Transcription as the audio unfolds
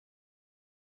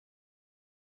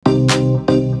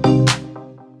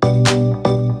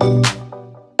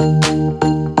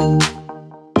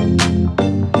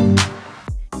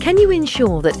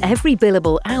ensure that every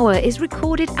billable hour is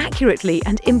recorded accurately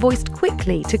and invoiced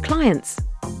quickly to clients?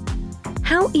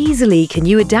 How easily can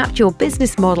you adapt your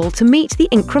business model to meet the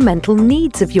incremental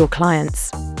needs of your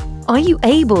clients? Are you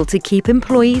able to keep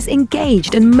employees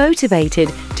engaged and motivated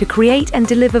to create and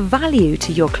deliver value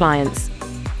to your clients?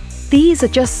 These are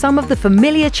just some of the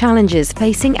familiar challenges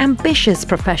facing ambitious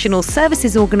professional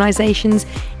services organizations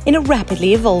in a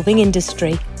rapidly evolving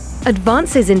industry.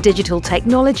 Advances in digital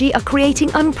technology are creating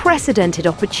unprecedented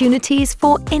opportunities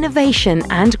for innovation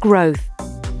and growth.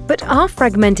 But are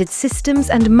fragmented systems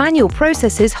and manual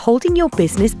processes holding your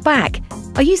business back?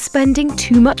 Are you spending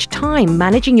too much time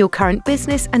managing your current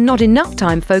business and not enough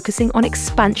time focusing on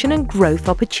expansion and growth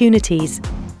opportunities?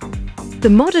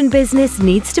 The modern business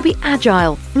needs to be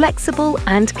agile, flexible,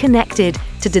 and connected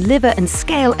to deliver and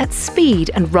scale at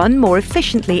speed and run more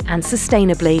efficiently and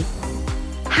sustainably.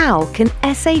 How can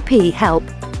SAP help?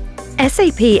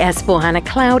 SAP S/4HANA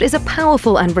Cloud is a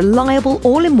powerful and reliable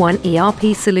all-in-one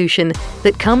ERP solution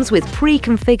that comes with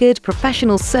pre-configured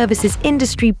professional services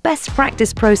industry best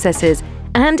practice processes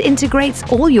and integrates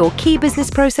all your key business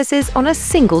processes on a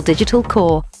single digital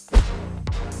core.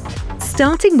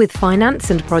 Starting with finance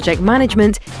and project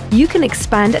management, you can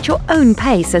expand at your own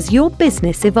pace as your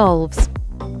business evolves.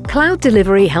 Cloud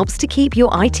delivery helps to keep your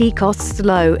IT costs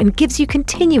low and gives you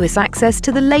continuous access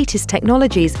to the latest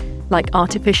technologies like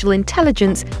artificial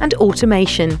intelligence and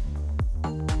automation.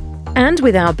 And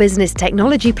with our Business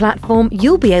Technology Platform,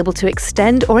 you'll be able to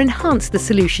extend or enhance the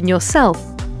solution yourself,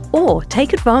 or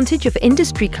take advantage of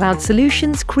industry cloud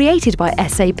solutions created by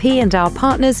SAP and our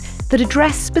partners that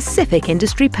address specific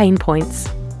industry pain points.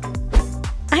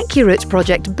 Accurate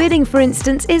project bidding, for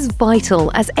instance, is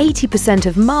vital as 80%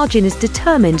 of margin is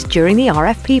determined during the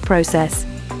RFP process.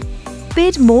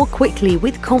 Bid more quickly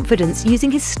with confidence using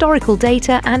historical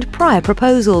data and prior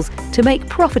proposals to make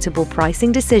profitable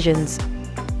pricing decisions.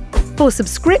 For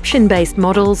subscription-based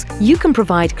models, you can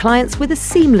provide clients with a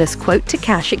seamless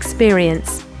quote-to-cash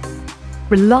experience.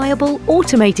 Reliable,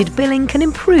 automated billing can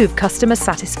improve customer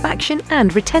satisfaction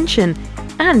and retention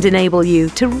and enable you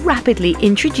to rapidly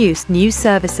introduce new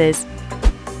services.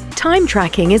 Time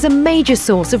tracking is a major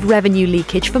source of revenue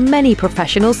leakage for many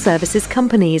professional services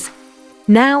companies.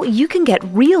 Now you can get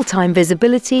real-time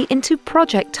visibility into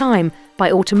project time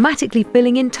by automatically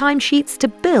filling in timesheets to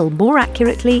bill more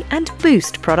accurately and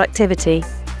boost productivity.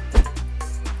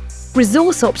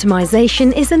 Resource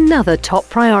optimization is another top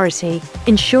priority,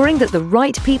 ensuring that the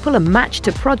right people are matched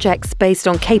to projects based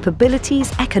on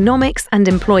capabilities, economics, and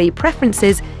employee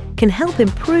preferences can help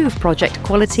improve project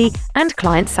quality and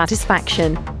client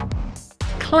satisfaction.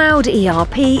 Cloud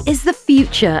ERP is the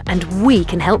future, and we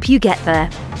can help you get there.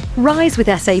 Rise with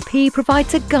SAP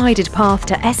provides a guided path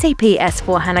to SAP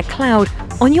S/4HANA Cloud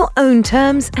on your own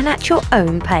terms and at your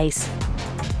own pace.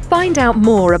 Find out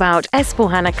more about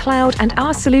S/4HANA Cloud and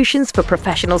our solutions for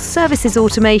professional services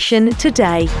automation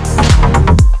today.